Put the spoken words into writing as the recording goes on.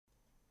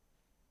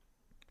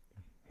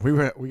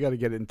we got to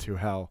get into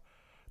how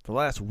the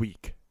last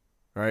week,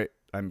 right?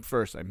 I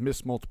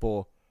missed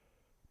multiple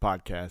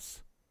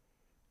podcasts.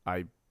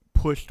 I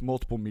pushed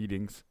multiple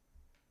meetings,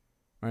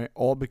 right?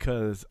 All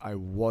because I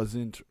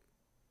wasn't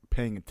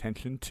paying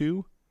attention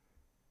to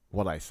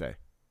what I say,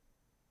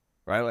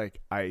 right? Like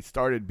I didn't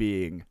start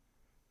being.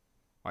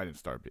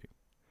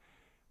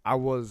 I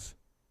was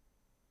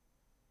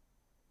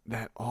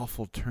that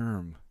awful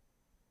term,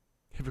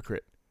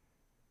 hypocrite.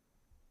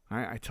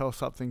 I tell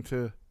something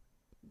to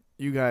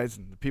you guys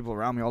and the people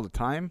around me all the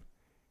time,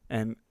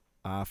 and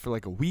for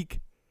like a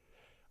week,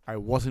 I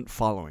wasn't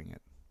following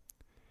it.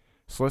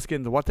 So let's get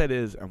into what that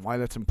is and why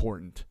that's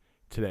important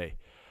today.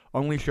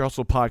 Unleash Your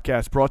Hustle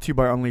podcast brought to you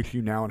by Unleash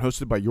You Now and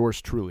hosted by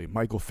yours truly,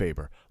 Michael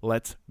Faber.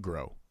 Let's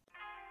grow.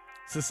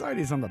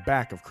 Society is on the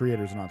back of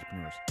creators and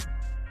entrepreneurs.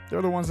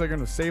 They're the ones that are going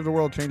to save the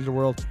world, change the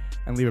world,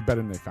 and leave it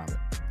better than they found it.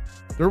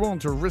 They're willing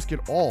to risk it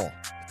all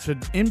to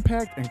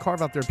impact and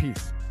carve out their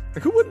piece.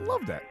 Like, who wouldn't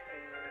love that?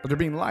 But they're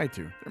being lied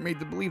to. They're made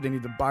to believe they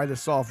need to buy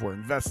this software,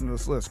 invest in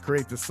this list,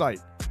 create this site.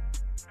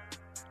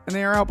 And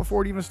they are out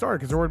before it even started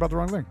because they're worried about the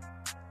wrong thing.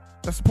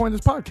 That's the point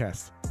of this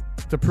podcast.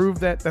 To prove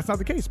that that's not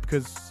the case,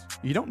 because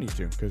you don't need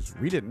to, because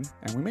we didn't,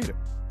 and we made it.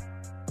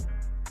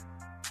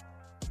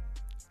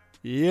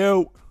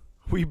 Yo,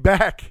 we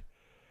back.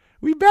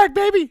 We back,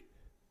 baby.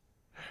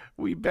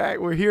 We back.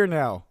 We're here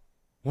now.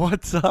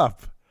 What's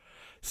up?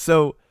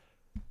 So,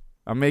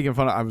 I'm making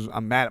fun of,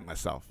 I'm mad at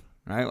myself,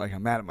 right? Like,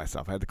 I'm mad at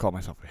myself. I had to call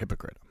myself a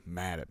hypocrite. I'm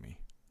mad at me.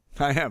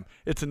 I am.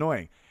 It's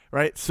annoying,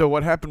 right? So,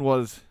 what happened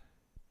was,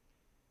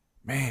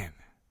 man,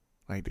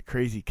 like, the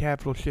crazy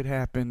Capitol shit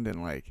happened,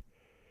 and, like,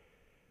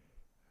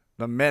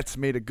 the Mets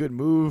made a good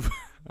move.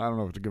 I don't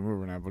know if it's a good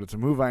move or not, but it's a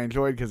move I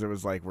enjoyed because it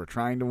was like, we're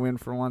trying to win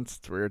for once.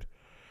 It's weird.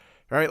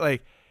 Right?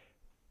 Like,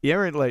 you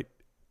ever, like,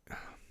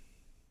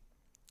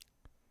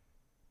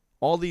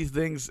 all these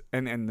things,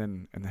 and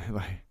then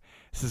like,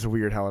 this is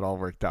weird how it all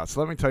worked out.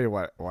 So let me tell you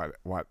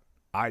what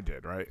I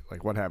did, right?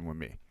 Like, what happened with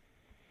me.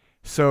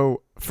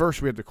 So,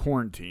 first we had the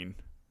quarantine.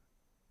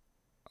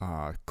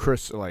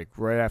 Like,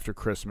 right after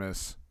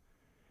Christmas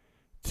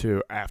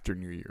to after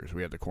New Year's,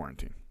 we had the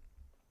quarantine.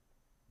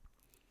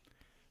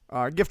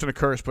 Gift and a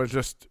curse, but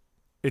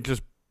it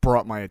just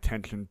brought my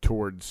attention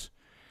towards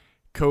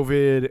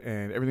COVID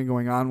and everything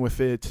going on with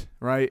it,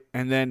 right?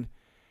 And then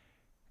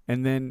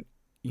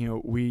you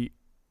know, we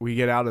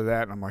get out of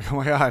that, and I'm like, oh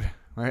my God,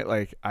 right?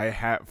 Like, I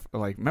have,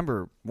 like,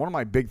 remember, one of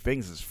my big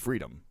things is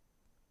freedom,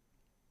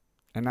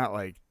 and not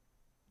like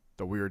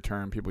the weird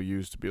term people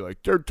use to be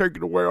like, they're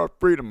taking away our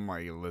freedom. I'm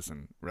like,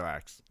 listen,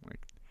 relax.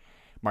 Like,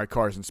 my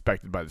car's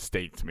inspected by the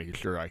state to make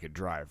sure I could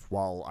drive.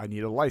 While I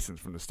need a license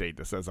from the state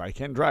that says I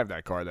can drive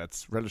that car,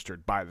 that's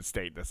registered by the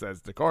state that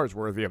says the car is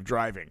worthy of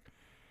driving.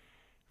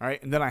 All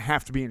right, and then I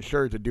have to be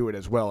insured to do it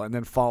as well, and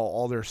then follow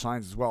all their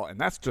signs as well. And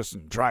that's just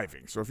in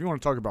driving. So if you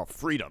want to talk about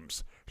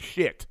freedoms,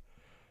 shit,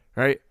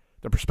 right?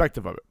 The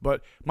perspective of it.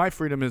 But my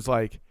freedom is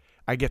like,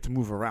 I get to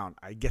move around.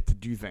 I get to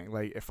do things.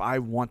 Like, if I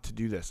want to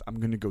do this, I'm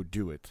going to go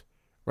do it,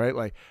 right?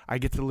 Like, I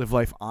get to live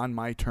life on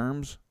my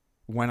terms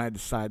when I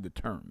decide the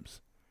terms.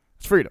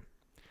 It's freedom.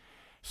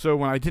 So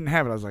when I didn't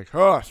have it, I was like,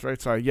 oh,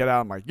 right? So I get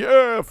out, I'm like,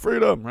 yeah,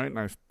 freedom, right? And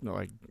I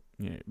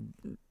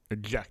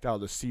eject out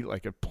of the seat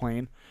like a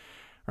plane,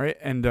 right?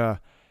 And and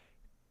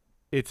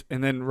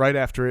then right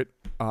after it,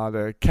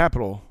 the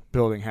Capitol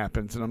building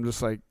happens, and I'm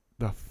just like,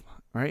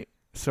 right?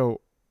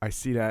 So I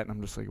see that, and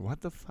I'm just like, what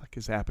the fuck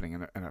is happening?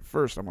 And at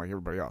first, I'm like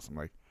everybody else. I'm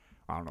like,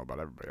 I don't know about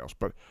everybody else,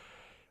 but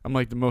I'm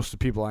like the most of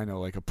the people I know,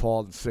 like,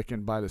 appalled and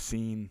sickened by the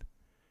scene,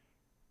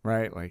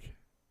 right? Like,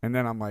 and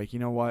then I'm like, you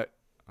know what?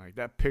 Like,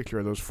 that picture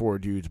of those four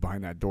dudes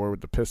behind that door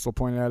with the pistol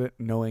pointed at it,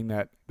 knowing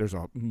that there's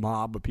a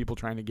mob of people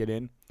trying to get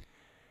in.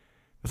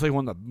 It's like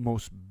one of the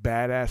most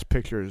badass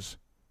pictures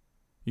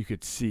you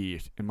could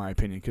see, in my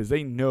opinion, because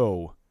they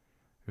know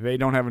they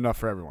don't have enough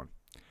for everyone.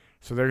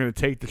 So they're going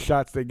to take the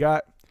shots they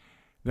got.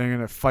 They're going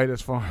to fight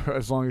as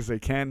long as they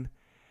can.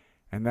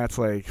 And that's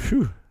like,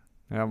 whew.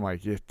 And I'm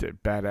like, yeah,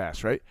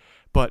 badass, right?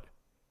 But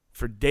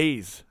for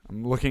days,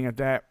 I'm looking at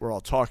that. We're all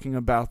talking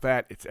about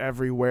that. It's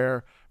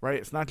everywhere, right?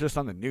 It's not just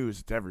on the news.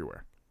 It's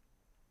everywhere,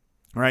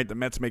 right? The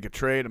Mets make a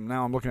trade.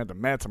 Now I'm looking at the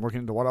Mets. I'm looking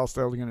into what else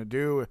they're going to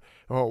do.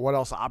 Oh, what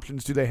else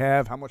options do they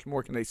have? How much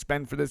more can they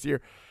spend for this year,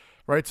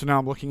 right? So now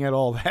I'm looking at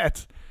all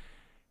that,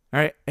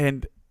 right?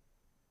 And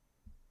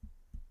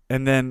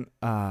then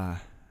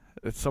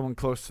it's someone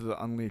close to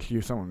the Unleash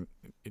You, someone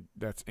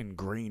that's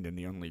ingrained in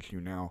the Unleash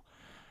You Now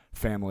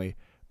family.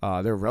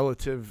 Their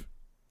relative,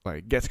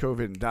 like, gets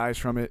COVID and dies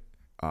from it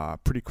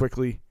pretty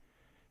quickly,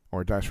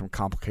 or dies from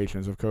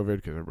complications of COVID,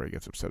 because everybody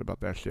gets upset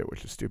about that shit,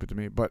 which is stupid to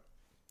me. But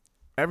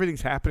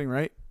everything's happening,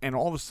 right? And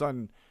all of a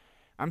sudden,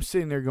 I'm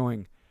sitting there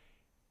going,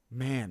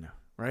 man,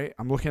 right?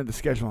 I'm looking at the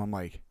schedule, and I'm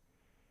like,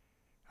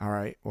 all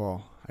right,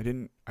 well, I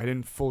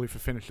didn't fully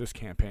finish this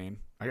campaign.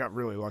 I got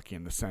really lucky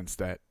in the sense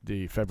that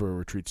the February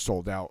retreat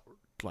sold out,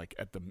 like,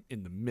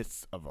 in the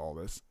midst of all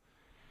this.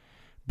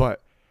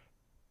 But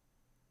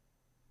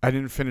I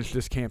didn't finish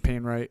this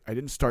campaign right. I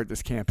didn't start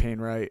this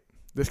campaign right.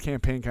 This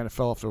campaign kind of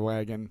fell off the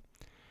wagon.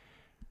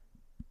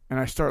 and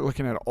I start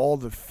looking at all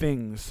the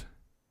things,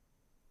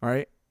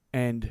 right?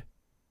 And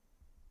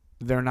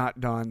they're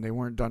not done. They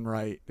weren't done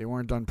right. They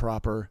weren't done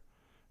proper.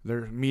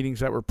 There's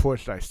meetings that were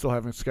pushed I still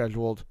haven't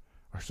scheduled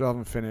or still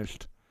haven't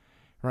finished,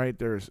 right?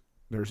 There's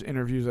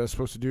interviews I was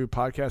supposed to do,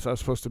 podcasts I was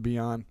supposed to be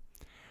on.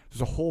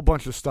 There's a whole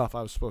bunch of stuff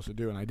I was supposed to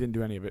do, and I didn't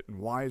do any of it. And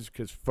why is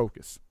because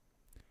focus.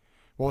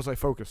 What was I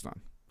focused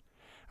on?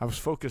 I was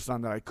focused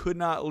on that I could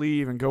not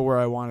leave and go where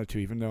I wanted to,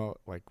 even though,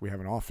 like, we have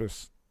an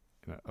office,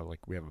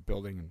 like, we have a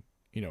building, and,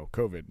 you know,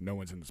 COVID, no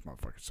one's in this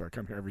motherfucker. So I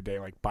come here every day,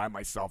 like, by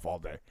myself all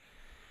day.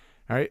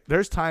 All right?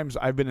 There's times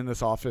I've been in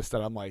this office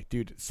that I'm like,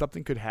 dude,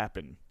 something could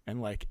happen.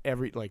 And, like,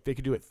 they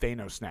could do it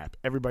Thanos snap.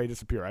 Everybody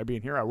disappear. I'd be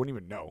in here, I wouldn't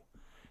even know.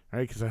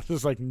 Right? Because it's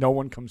just like no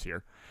one comes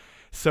here.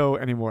 So,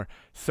 anymore.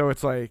 So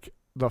it's like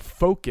the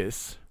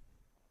focus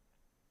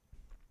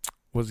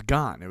was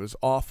gone. It was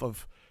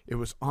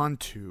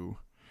onto,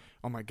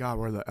 oh my God,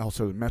 what else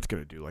are the Mets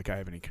going to do? Like, I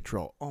have any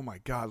control. Oh my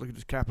God, look at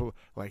this capital.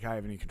 Like, I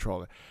have any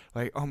control.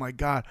 Like, oh my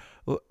God,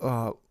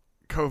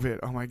 COVID.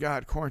 Oh my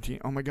God, quarantine.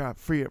 Oh my God,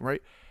 free it,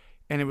 right?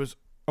 And it was,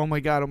 oh my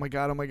God, oh my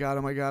God, oh my God,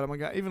 oh my God, oh my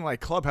God. Even like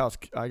Clubhouse,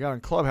 I got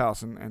on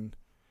Clubhouse and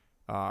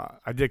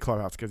I did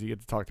Clubhouse because you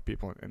get to talk to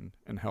people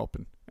and help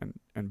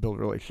and build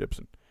relationships.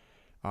 And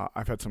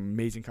I've had some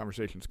amazing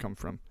conversations come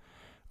from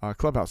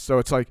Clubhouse. So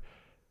it's like,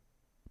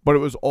 but it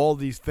was all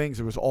these things.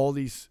 It was all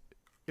these,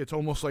 it's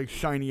almost like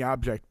shiny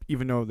object,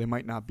 even though they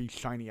might not be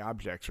shiny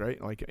objects, right?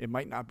 Like, it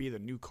might not be the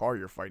new car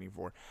you're fighting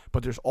for,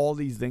 but there's all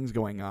these things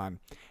going on,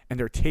 and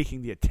they're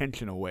taking the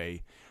attention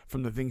away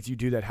from the things you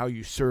do, that how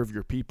you serve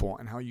your people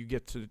and how you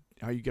get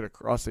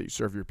across that you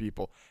serve your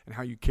people and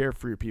how you care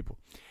for your people,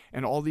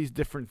 and all these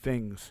different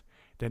things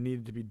that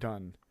needed to be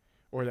done,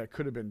 or that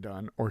could have been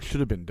done, or should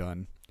have been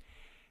done,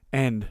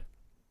 and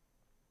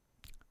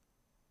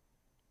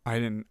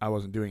I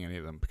wasn't doing any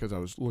of them because I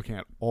was looking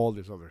at all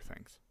these other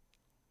things.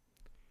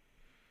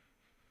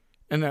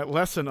 And that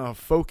lesson of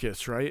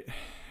focus, right?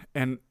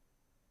 And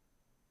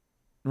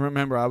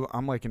remember,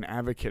 I'm like an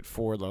advocate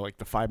for the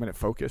 5-minute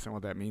focus, and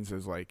what that means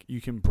is, like, you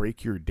can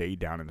break your day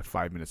down into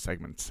 5-minute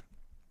segments.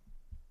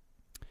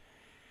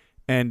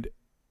 And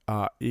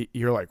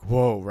you're like,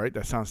 whoa, right?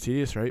 That sounds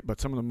tedious, right? But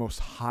some of the most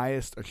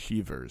highest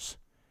achievers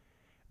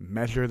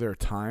measure their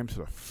time to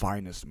the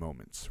finest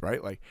moments,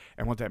 right? Like,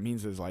 and what that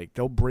means is, like,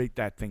 they'll break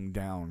that thing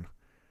down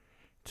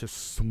to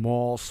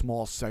small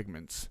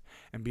segments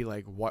and be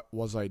like, what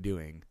was I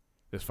doing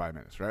this 5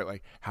 minutes, right?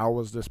 Like, how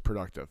was this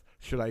productive?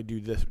 Should I do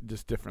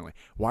this differently?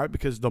 Why?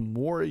 Because the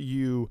more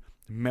you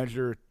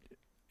measure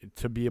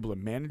to be able to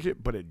manage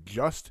it, but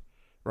adjust,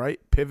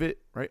 right? Pivot,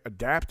 right?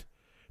 Adapt,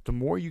 the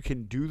more you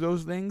can do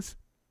those things,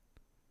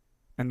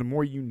 and the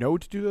more you know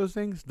to do those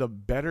things, the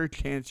better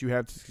chance you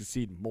have to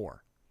succeed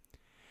more.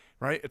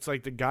 Right? It's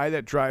like the guy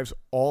that drives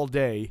all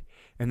day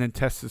and then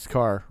tests his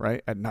car,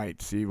 right, at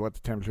night, see what the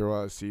temperature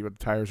was, see what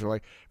the tires are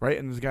like, right?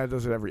 And this guy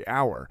does it every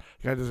hour.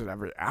 The guy does it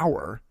every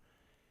hour.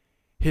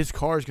 His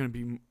car is going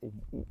to be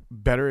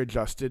better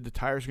adjusted. The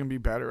tires are going to be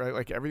better, right?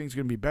 Like, everything's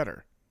going to be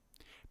better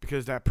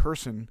because that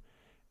person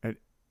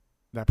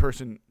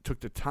took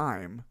the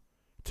time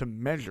to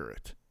measure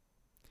it,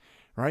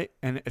 right?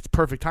 And it's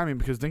perfect timing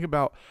because think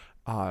about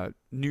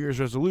New Year's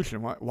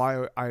resolution.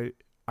 Why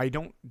I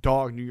don't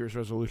dog New Year's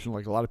resolution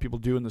like a lot of people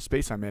do in the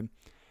space I'm in.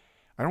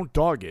 I don't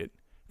dog it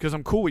because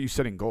I'm cool with you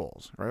setting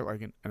goals, right?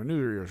 Like, a New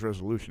Year's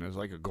resolution is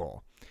like a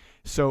goal.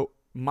 So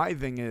my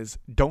thing is,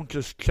 don't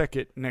just check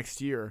it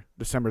next year,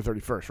 December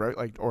 31st, right?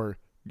 Like, or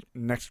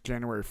next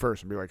January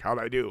 1st and be like, how'd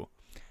I do?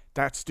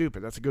 That's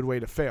stupid. That's a good way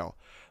to fail.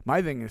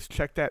 My thing is,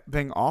 check that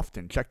thing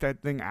often. Check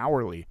that thing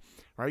hourly,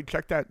 right?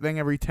 Check that thing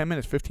every 10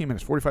 minutes, 15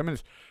 minutes, 45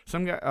 minutes.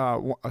 Some guy,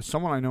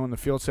 someone I know in the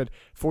field said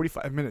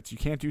 45 minutes. You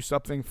can't do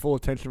something full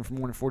attention for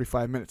more than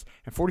 45 minutes.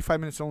 And 45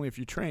 minutes only if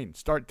you train.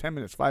 Start 10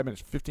 minutes, 5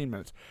 minutes, 15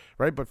 minutes,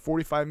 right? But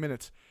 45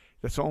 minutes,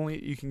 that's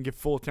only you can give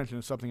full attention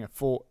to something at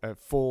full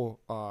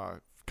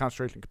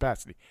concentration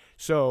capacity.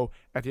 So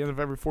at the end of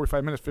every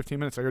 45 minutes, 15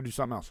 minutes, I go do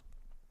something else.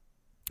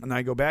 And then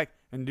I go back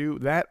and do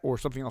that or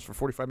something else for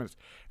 45 minutes.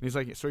 And he's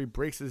like, so he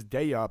breaks his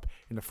day up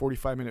into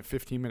 45-minute,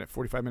 15-minute,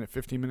 45-minute,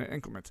 15-minute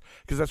increments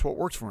because that's what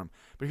works for him.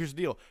 But here's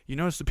the deal. You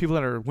notice the people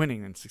that are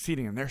winning and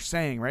succeeding, and they're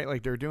saying, right,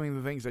 like, they're doing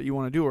the things that you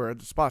want to do or at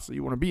the spots that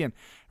you want to be in,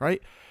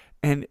 right?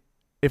 And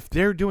if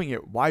they're doing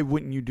it, why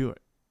wouldn't you do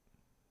it?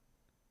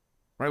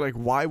 Right? Like,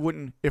 why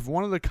wouldn't, if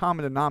one of the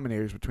common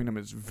denominators between them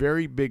is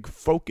very big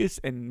focus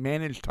and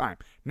managed time.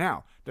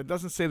 Now, that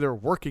doesn't say they're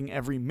working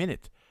every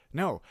minute.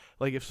 No,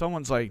 like, if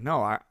someone's like,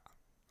 no,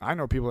 I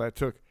know people that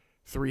took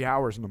 3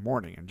 hours in the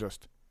morning and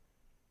just,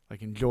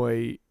 like,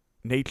 enjoy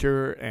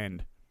nature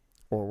and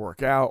or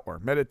work out or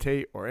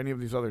meditate or any of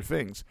these other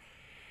things.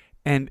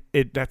 And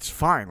that's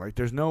fine. Like,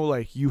 there's no,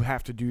 like, you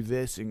have to do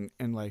this. And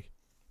like,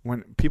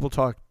 when people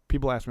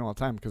ask me all the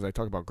time because I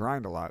talk about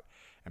grind a lot.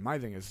 And my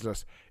thing is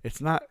just,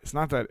 it's not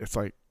that it's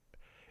like,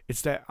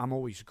 it's that I'm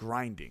always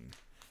grinding,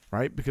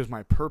 right? Because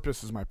my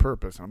purpose is my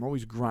purpose. And I'm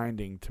always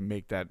grinding to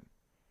make that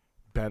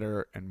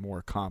better and more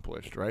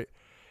accomplished, right?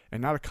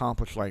 And not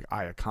accomplished like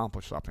I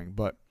accomplished something,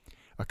 but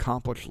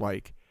accomplished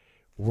like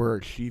we're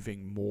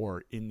achieving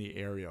more in the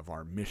area of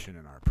our mission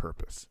and our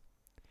purpose.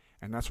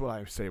 And that's what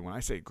I say. When I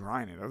say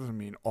grind, it doesn't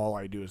mean all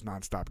I do is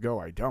nonstop go.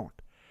 I don't.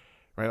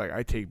 Right? Like,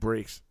 I take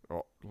breaks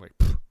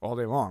all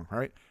day long,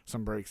 right?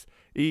 Some breaks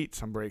eat,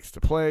 some breaks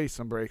to play,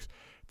 some breaks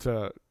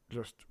to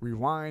just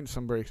rewind,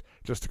 some breaks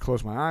just to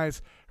close my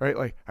eyes, right?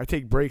 Like, I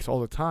take breaks all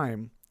the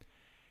time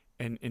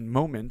and in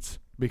moments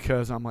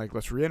because I'm like,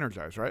 let's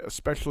re-energize, right?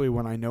 Especially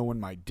when I know when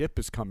my dip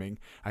is coming,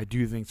 I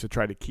do things to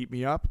try to keep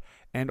me up,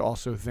 and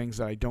also things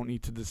that I don't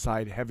need to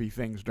decide heavy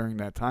things during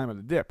that time of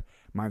the dip.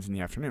 Mine's in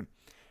the afternoon.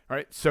 All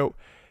right, so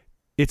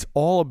it's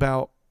all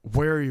about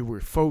where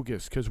we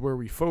focus, because where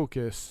we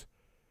focus,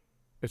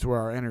 it's where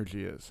our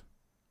energy is.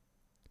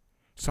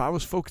 So I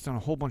was focused on a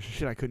whole bunch of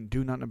shit I couldn't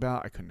do nothing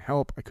about, I couldn't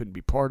help, I couldn't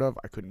be part of,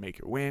 I couldn't make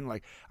it win,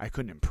 like I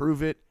couldn't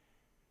improve it.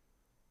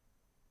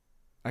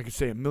 I could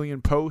say 1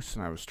 million posts,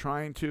 and I was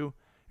trying to,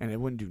 and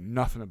it wouldn't do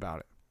nothing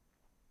about it.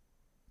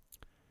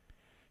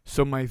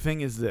 So my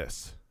thing is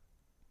this.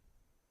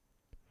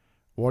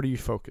 What are you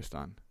focused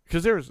on?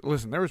 Because there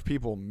was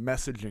people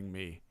messaging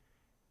me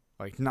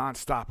like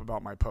nonstop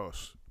about my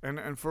posts.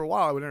 And for a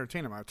while I would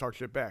entertain them. I would talk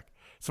shit back.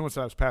 Someone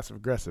said I was passive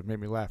aggressive. It made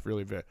me laugh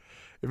really bit.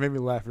 It made me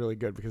laugh really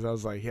good because I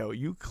was like, yo,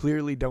 you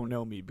clearly don't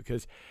know me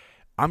because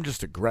I'm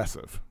just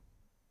aggressive.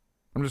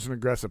 I'm just an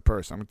aggressive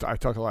person. I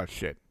talk a lot of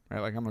shit.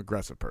 Right? Like, I'm an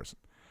aggressive person.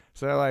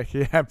 So they're like,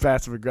 yeah,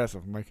 passive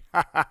aggressive. I'm like,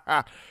 ha ha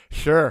ha,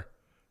 sure.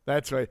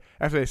 That's right.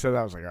 After they said that,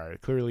 I was like, all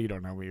right, clearly you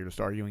don't know me. You're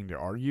just arguing to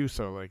argue.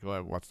 So, like,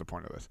 what's the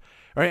point of this?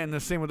 All right, and the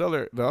same with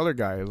the other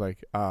guy.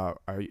 Like,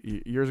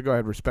 years ago, I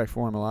had respect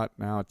for him a lot.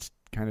 Now it's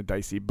kind of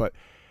dicey. But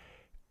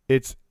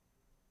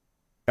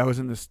I was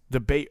in this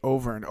debate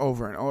over and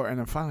over and over. And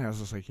then finally I was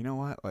just like, you know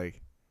what?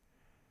 Like,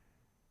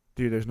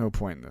 dude, there's no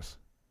point in this.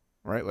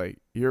 Right? Like,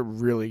 you're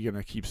really going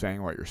to keep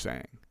saying what you're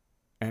saying.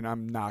 And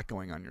I'm not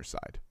going on your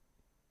side.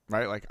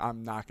 Right? Like,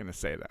 I'm not going to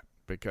say that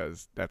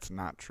because that's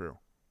not true.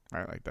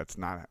 Right? Like, that's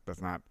not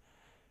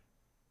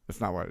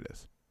what it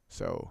is.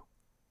 So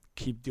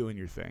keep doing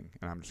your thing,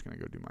 and I'm just going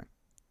to go do mine.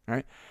 All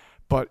right?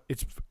 But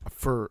it's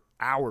for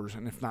hours,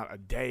 and if not a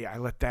day, I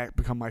let that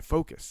become my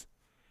focus.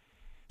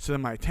 So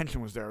then my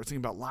attention was there. I was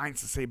thinking about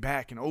lines to say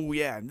back, and oh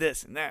yeah, and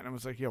this and that. And I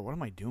was like, yo, what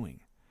am I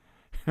doing?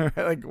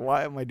 Like,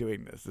 why am I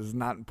doing this? This is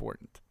not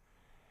important.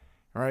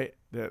 All right?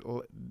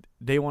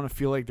 They want to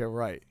feel like they're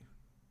right.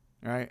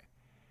 All right?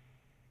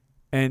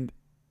 And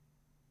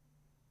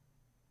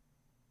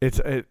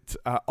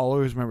I'll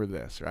always remember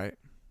this, right?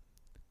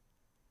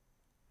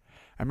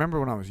 I remember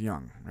when I was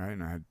young, right?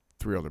 And I had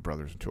 3 older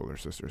brothers and 2 older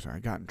sisters, and I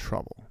got in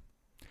trouble.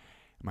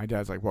 And my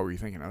dad's like, what were you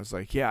thinking? I was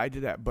like, yeah, I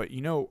did that. But,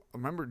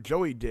 remember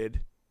Joey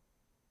did.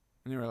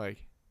 And they were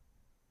like,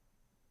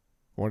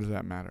 what does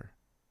that matter?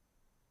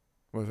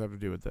 What does that have to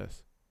do with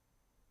this?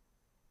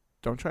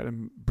 Don't try to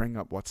bring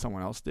up what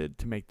someone else did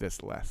to make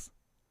this less.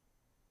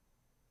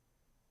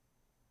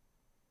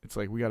 It's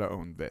like, we got to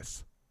own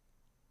this.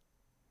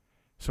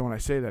 So when I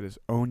say that is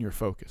own your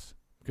focus,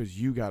 because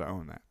you got to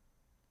own that,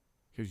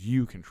 because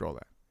you control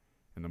that.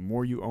 And the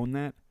more you own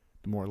that,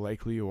 the more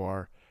likely you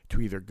are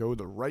to either go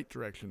the right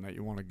direction that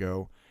you want to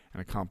go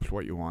and accomplish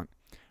what you want,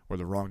 or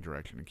the wrong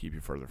direction and keep you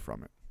further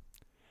from it.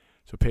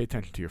 So pay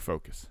attention to your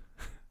focus.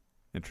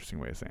 Interesting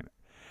way of saying it.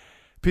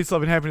 Peace,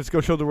 love, and happiness. Go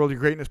show the world your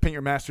greatness. Paint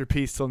your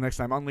masterpiece. Till next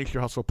time, Unleash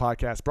Your Hustle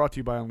podcast, brought to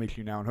you by Unleash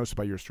You Now and hosted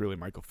by yours truly,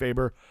 Michael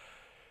Faber.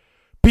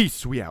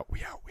 Peace. We out.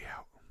 We out. We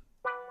out.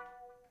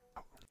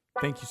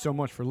 Thank you so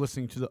much for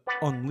listening to the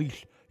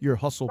Unleash Your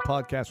Hustle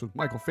podcast with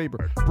Michael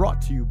Faber,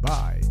 brought to you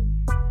by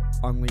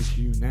Unleash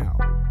You Now,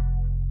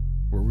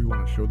 where we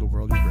want to show the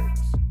world your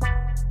greatness.